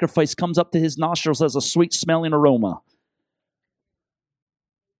that sacrifice comes up to his nostrils as a sweet smelling aroma.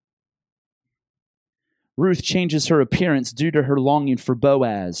 Ruth changes her appearance due to her longing for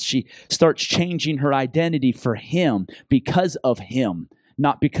Boaz. She starts changing her identity for him because of him,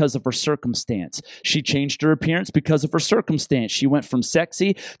 not because of her circumstance. She changed her appearance because of her circumstance. She went from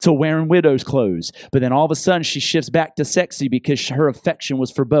sexy to wearing widow's clothes. But then all of a sudden she shifts back to sexy because her affection was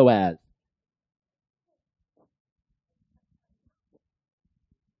for Boaz.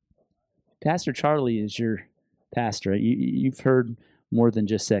 Pastor Charlie is your pastor. You've heard more than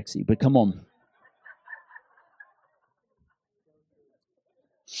just sexy, but come on.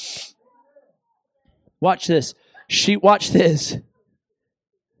 Watch this. Watch this.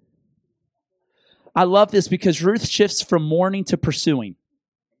 I love this because Ruth shifts from mourning to pursuing.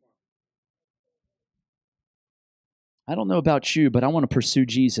 I don't know about you, but I want to pursue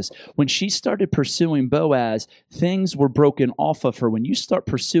Jesus. When she started pursuing Boaz, things were broken off of her. When you start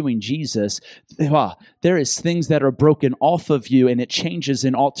pursuing Jesus, there is things that are broken off of you, and it changes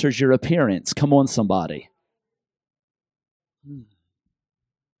and alters your appearance. Come on, somebody.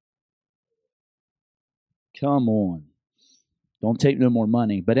 Come on. Don't take no more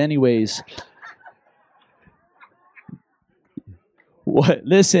money. But anyways, what?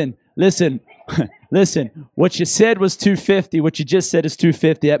 Listen. What you said was $250. What you just said is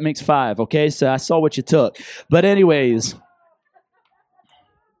 $250. That makes $5. Okay, so I saw what you took. But anyways, do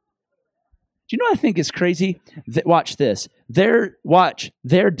you know what I think is crazy? Watch this. Their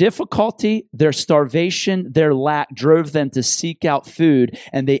difficulty, their starvation, their lack drove them to seek out food,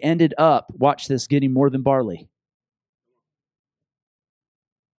 and they ended up, watch this, getting more than barley.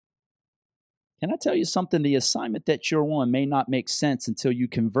 Can I tell you something? The assignment that you're on may not make sense until you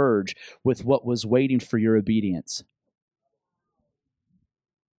converge with what was waiting for your obedience.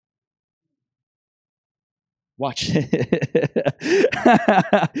 Watch it.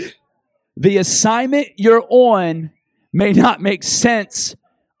 The assignment you're on may not make sense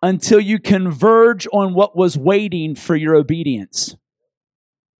until you converge on what was waiting for your obedience.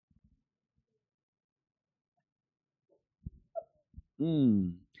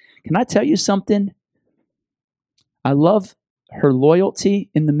 Can I tell you something? I love her loyalty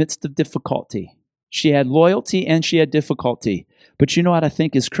in the midst of difficulty. She had loyalty and she had difficulty. But you know what I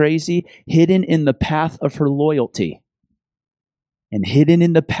think is crazy? Hidden in the path of her loyalty and hidden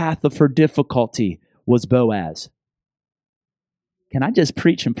in the path of her difficulty was Boaz. Can I just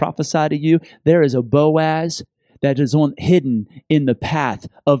preach and prophesy to you? There is a Boaz that is hidden in the path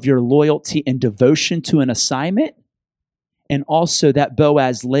of your loyalty and devotion to an assignment. And also that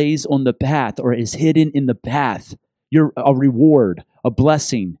Boaz lays on the path or is hidden in the path. A reward, a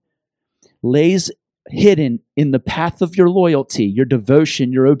blessing, lays hidden in the path of your loyalty, your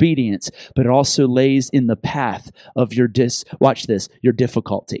devotion, your obedience, but it also lays in the path of your your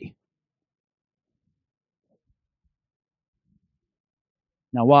difficulty.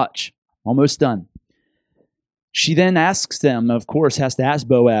 Now watch, almost done. She then asks them, of course, has to ask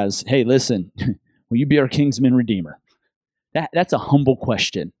Boaz, hey, listen, will you be our kinsman redeemer? That's a humble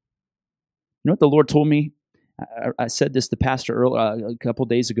question. You know what the Lord told me? I said this to Pastor a couple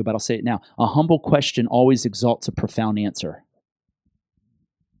days ago, but I'll say it now. A humble question always exalts a profound answer.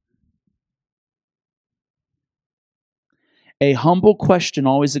 A humble question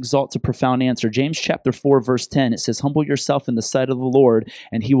always exalts a profound answer. James chapter 4, verse 10, it says, humble yourself in the sight of the Lord,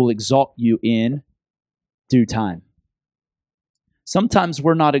 and he will exalt you in due time. Sometimes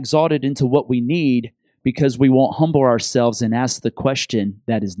we're not exalted into what we need because we won't humble ourselves and ask the question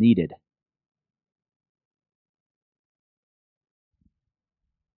that is needed.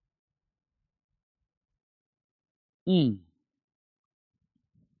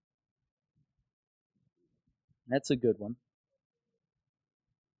 That's a good one.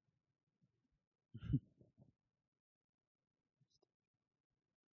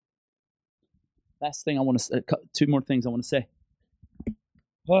 Last thing I want to say, two more things I want to say.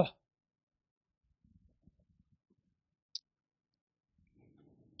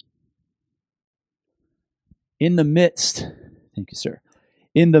 In the midst, thank you, sir.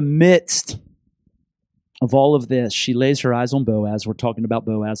 In the midst of all of this, she lays her eyes on Boaz. We're talking about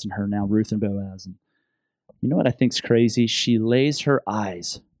Boaz and her now, Ruth and Boaz. And you know what I think's crazy? She lays her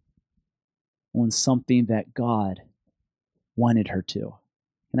eyes on something that God wanted her to.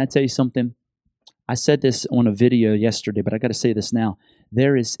 Can I tell you something? I said this on a video yesterday, but I got to say this now.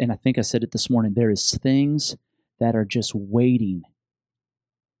 There is, and I think I said it this morning, there is things that are just waiting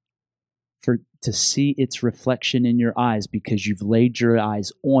to see its reflection in your eyes because you've laid your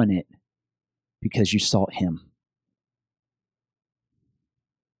eyes on it because you sought him.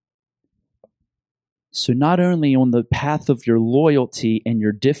 So not only on the path of your loyalty and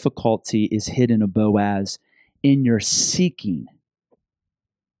your difficulty is hidden a Boaz, in your seeking,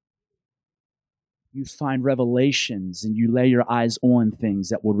 you find revelations and you lay your eyes on things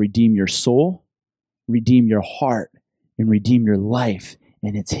that will redeem your soul, redeem your heart, and redeem your life.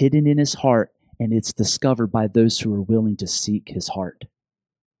 And it's hidden in his heart, and it's discovered by those who are willing to seek his heart.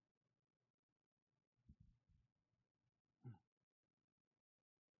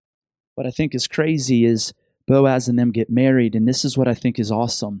 What I think is crazy is Boaz and them get married, and this is what I think is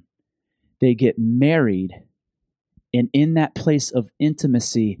awesome. They get married, and in that place of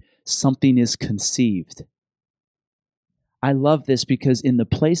intimacy, something is conceived. I love this because in the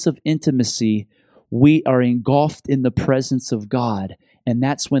place of intimacy, we are engulfed in the presence of God, and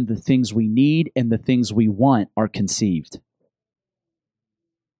that's when the things we need and the things we want are conceived.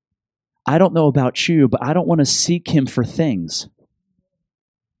 I don't know about you, but I don't want to seek him for things.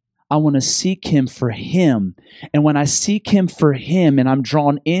 I want to seek him for him. And when I seek him for him and I'm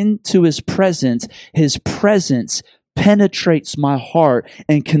drawn into his presence penetrates my heart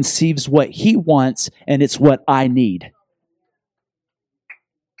and conceives what he wants, and it's what I need.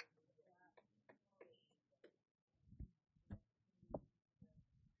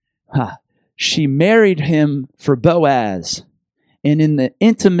 She married him for Boaz. And in the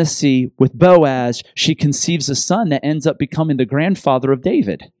intimacy with Boaz, she conceives a son that ends up becoming the grandfather of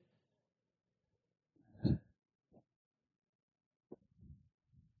David.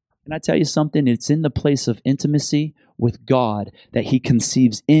 Can I tell you something? It's in the place of intimacy with God that he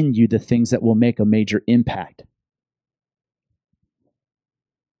conceives in you the things that will make a major impact.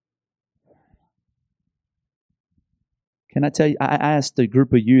 Can I tell you, I asked a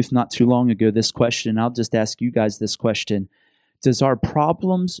group of youth not too long ago this question. I'll just ask you guys this question. Does our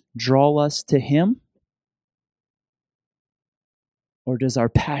problems draw us to him? Or does our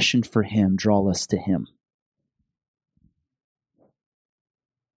passion for him draw us to him?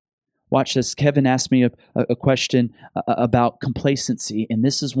 Watch this. Kevin asked me a question about complacency, and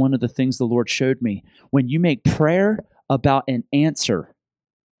this is one of the things the Lord showed me. When you make prayer about an answer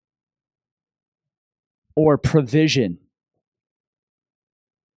or provision,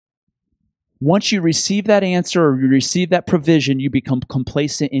 once you receive that answer or you receive that provision, you become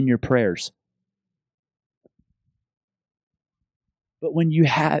complacent in your prayers. But when you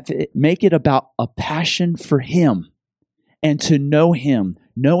have it, make it about a passion for him and to know him,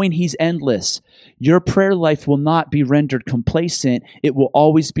 knowing he's endless, your prayer life will not be rendered complacent. It will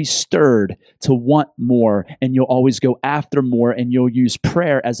always be stirred to want more, and you'll always go after more, and you'll use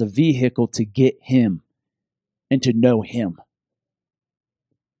prayer as a vehicle to get him and to know him.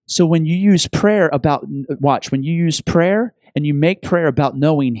 So when you use prayer when you use prayer and you make prayer about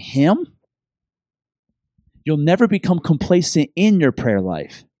knowing him, you'll never become complacent in your prayer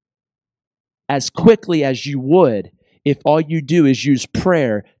life as quickly as you would if all you do is use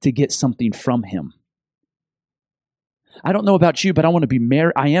prayer to get something from him. I don't know about you, but I want to be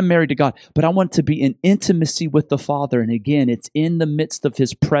married. I am married to God, but I want to be in intimacy with the Father. And again, it's in the midst of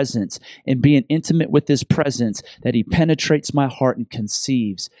his presence and being intimate with his presence that he penetrates my heart and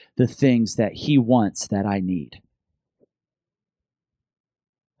conceives the things that he wants that I need.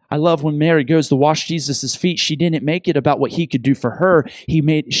 I love when Mary goes to wash Jesus' feet. She didn't make it about what he could do for her.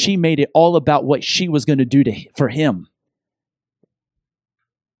 She made it all about what she was going to do for him.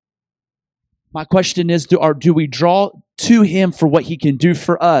 My question is, do we draw to him for what he can do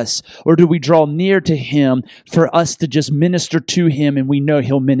for us? Or do we draw near to him for us to just minister to him and we know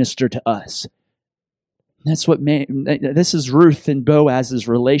he'll minister to us? That's what this is Ruth and Boaz's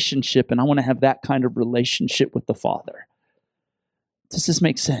relationship, and I want to have that kind of relationship with the Father. Does this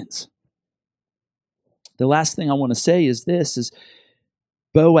make sense? The last thing I want to say is this, is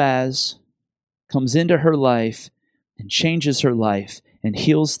Boaz comes into her life and changes her life and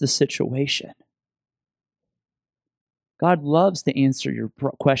heals the situation. God loves to answer your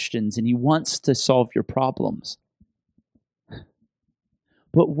questions and he wants to solve your problems.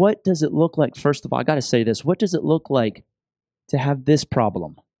 But what does it look like? First of all, I got to say this. What does it look like to have this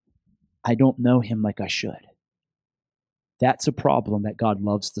problem? I don't know him like I should. That's a problem that God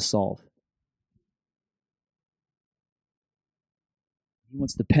loves to solve. He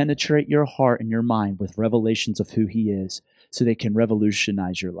wants to penetrate your heart and your mind with revelations of who he is so they can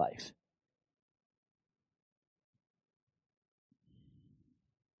revolutionize your life.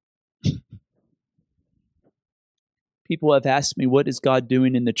 People have asked me, what is God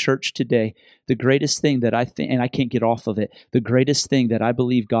doing in the church today? The greatest thing that I think, and I can't get off of it, the greatest thing that I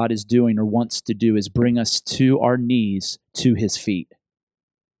believe God is doing or wants to do is bring us to our knees to his feet.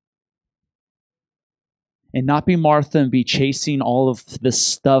 And not be Martha and be chasing all of the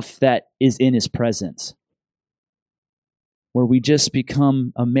stuff that is in his presence. Where we just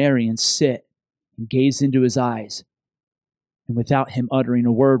become a Mary and sit and gaze into his eyes. And without him uttering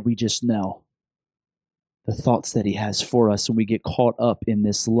a word, we just know the thoughts that he has for us, and we get caught up in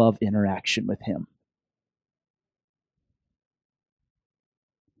this love interaction with him.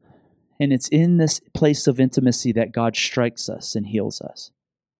 And it's in this place of intimacy that God strikes us and heals us.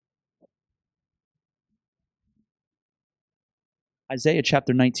 Isaiah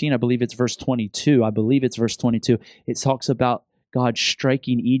chapter 19, I believe it's verse 22. It talks about God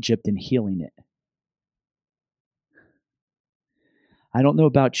striking Egypt and healing it. I don't know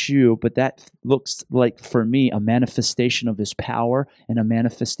about you, but that looks like, for me, a manifestation of his power and a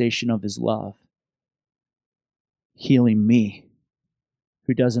manifestation of his love. Healing me,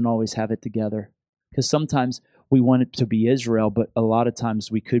 who doesn't always have it together. Because sometimes we want it to be Israel, but a lot of times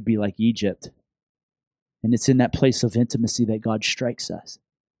we could be like Egypt. And it's in that place of intimacy that God strikes us,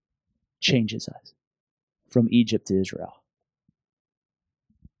 changes us from Egypt to Israel.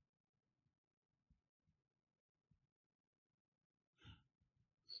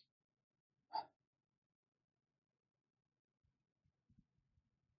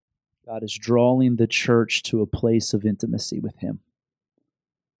 God is drawing the church to a place of intimacy with him.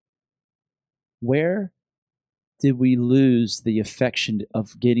 Where did we lose the affection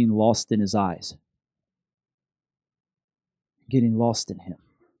of getting lost in his eyes? Getting lost in him.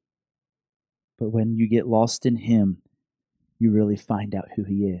 But when you get lost in him, you really find out who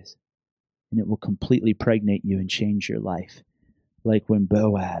he is. And it will completely pregnate you and change your life. Like when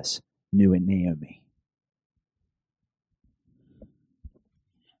Boaz knew in Naomi.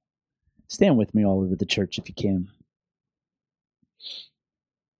 Stand with me all over the church if you can.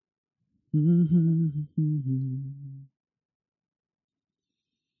 And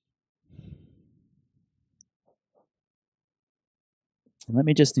let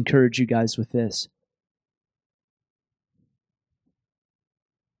me just encourage you guys with this.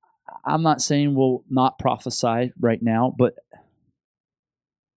 I'm not saying we'll not prophesy right now, but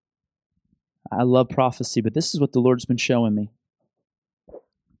I love prophecy, but this is what the Lord's been showing me.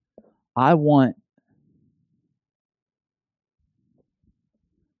 I want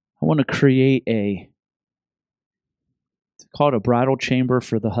to create call it a bridal chamber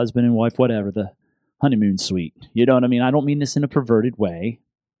for the husband and wife, whatever, the honeymoon suite. You know what I mean? I don't mean this in a perverted way.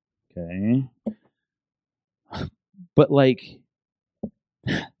 Okay. But like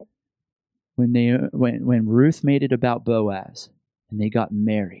when Ruth made it about Boaz and they got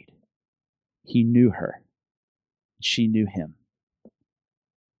married, he knew her. She knew him.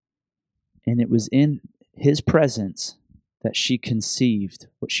 And it was in his presence that she conceived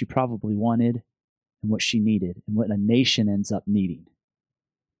what she probably wanted and what she needed and what a nation ends up needing.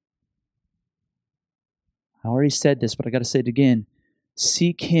 I already said this, but I got to say it again.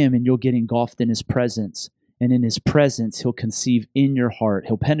 Seek him and you'll get engulfed in his presence. And in his presence, he'll conceive in your heart.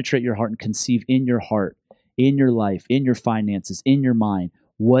 He'll penetrate your heart and conceive in your heart in your life, in your finances, in your mind,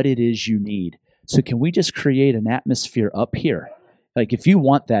 what it is you need. So can we just create an atmosphere up here? Like if you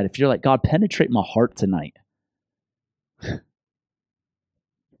want that, if you're like, God, penetrate my heart tonight.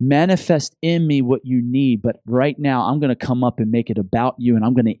 Manifest in me what you need, but right now I'm going to come up and make it about you, and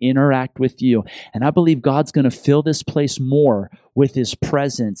I'm going to interact with you. And I believe God's going to fill this place more with his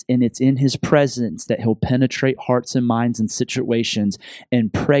presence, and it's in his presence that he'll penetrate hearts and minds and situations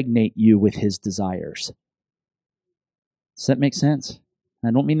and impregnate you with his desires. Does that make sense? I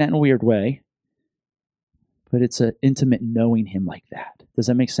don't mean that in a weird way, but it's an intimate knowing him like that. Does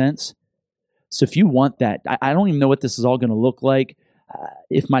that make sense? So if you want that, I don't even know what this is all going to look like.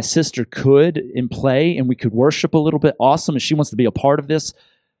 If my sister could and play and we could worship a little bit, awesome. If she wants to be a part of this,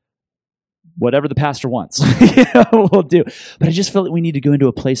 whatever the pastor wants, we'll do. But I just feel like we need to go into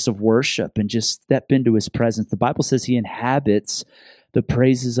a place of worship and just step into his presence. The Bible says he inhabits the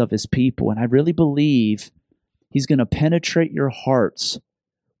praises of his people. And I really believe he's going to penetrate your hearts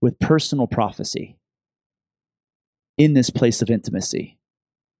with personal prophecy in this place of intimacy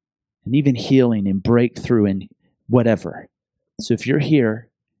and even healing and breakthrough and whatever. So if you're here,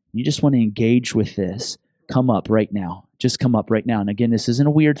 you just want to engage with this, come up right now. Just come up right now. And again, this isn't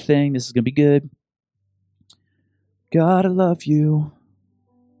a weird thing. This is going to be good. God, I love you.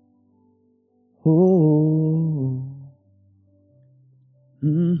 Oh.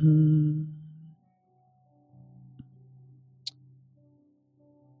 Mm-hmm.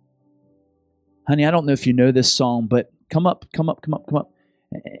 Honey, I don't know if you know this song, but come up.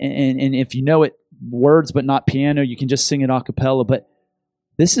 And if you know it, words but not piano, you can just sing it a cappella. But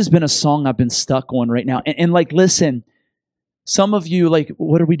this has been a song I've been stuck on right now. And like, listen, some of you, like,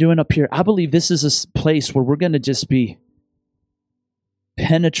 what are we doing up here? I believe this is a place where we're going to just be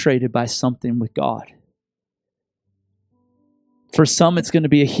penetrated by something with God. For some, it's going to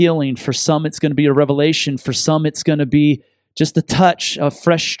be a healing. For some, it's going to be a revelation. For some, it's going to be just a touch, a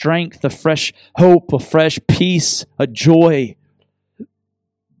fresh strength, a fresh hope, a fresh peace, a joy.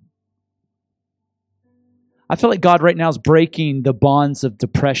 I feel like God right now is breaking the bonds of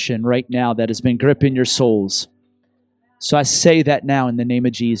depression right now that has been gripping your souls. So I say that now in the name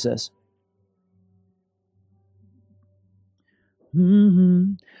of Jesus.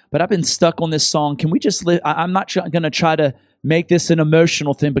 But I've been stuck on this song. Can we just lift? I'm not going to try to make this an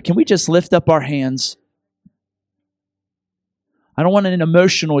emotional thing, but can we just lift up our hands? I don't want an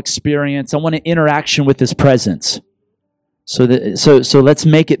emotional experience. I want an interaction with his presence. So let's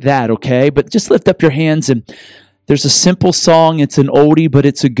make it that, okay? But just lift up your hands, and there's a simple song. It's an oldie, but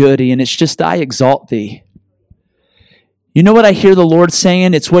it's a goodie, and it's just, I exalt thee. You know what I hear the Lord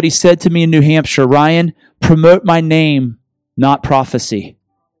saying? It's what he said to me in New Hampshire. Ryan, promote my name, not prophecy.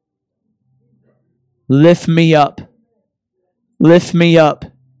 Lift me up. Lift me up.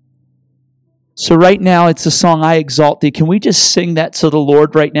 So right now, it's a song, I exalt thee. Can we just sing that to the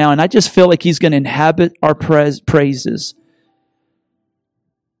Lord right now? And I just feel like he's going to inhabit our praises.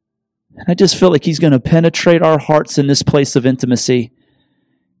 I just feel like he's going to penetrate our hearts in this place of intimacy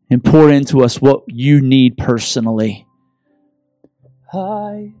and pour into us what you need personally.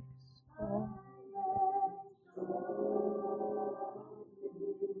 Come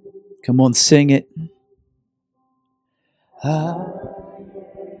on, sing it.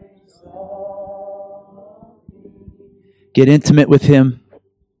 Get intimate with him.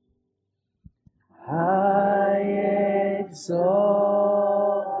 I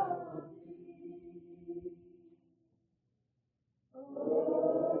exalt.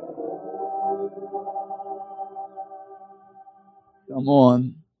 Come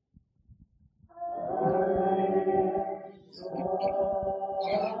on.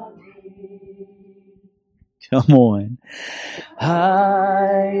 Come on.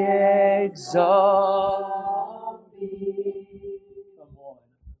 I exalt thee. Come on.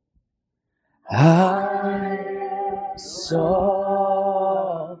 I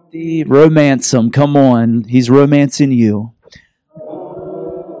exalt thee. Romance him. Come on. He's romancing you.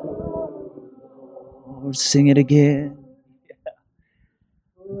 Or sing it again.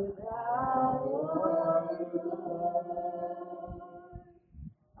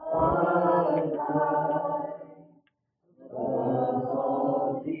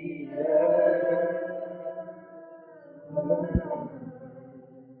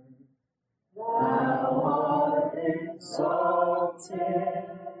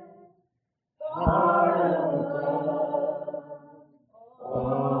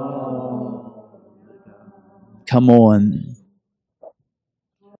 Come on.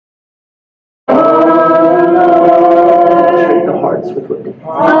 Treat the hearts with what they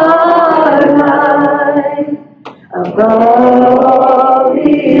above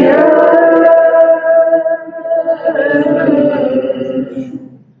the earth.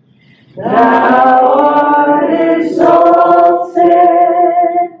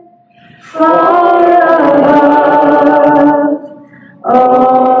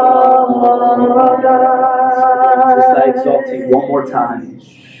 One more time.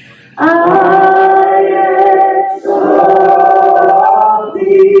 I exalt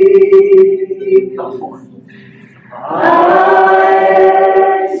thee. Come on. I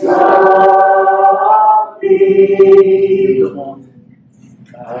exalt thee. Come on.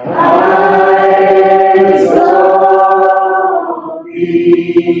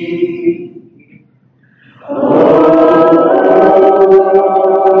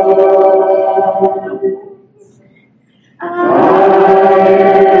 I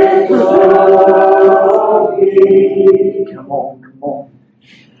exalt thee. Come on.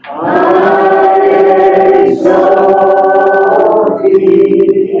 I exalt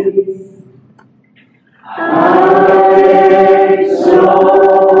thee. I exalt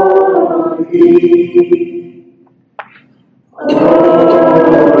thee.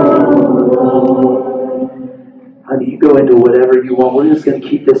 Honey, you go into whatever you want. We're just going to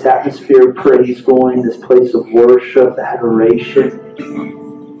keep this atmosphere of praise going, this place of worship, adoration.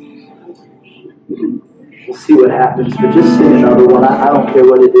 We'll see what happens, but just sing another one. I don't care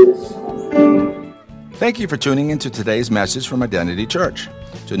what it is. Thank you for tuning into today's message from Identity Church.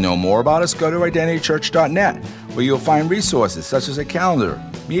 To know more about us, go to identitychurch.net, where you'll find resources such as a calendar,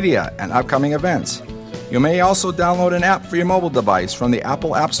 media, and upcoming events. You may also download an app for your mobile device from the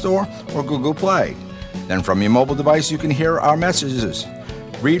Apple App Store or Google Play. Then from your mobile device, you can hear our messages,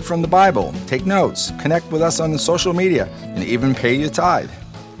 read from the Bible, take notes, connect with us on the social media, and even pay your tithe.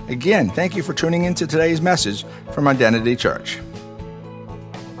 Again, thank you for tuning into today's message from Identity Church.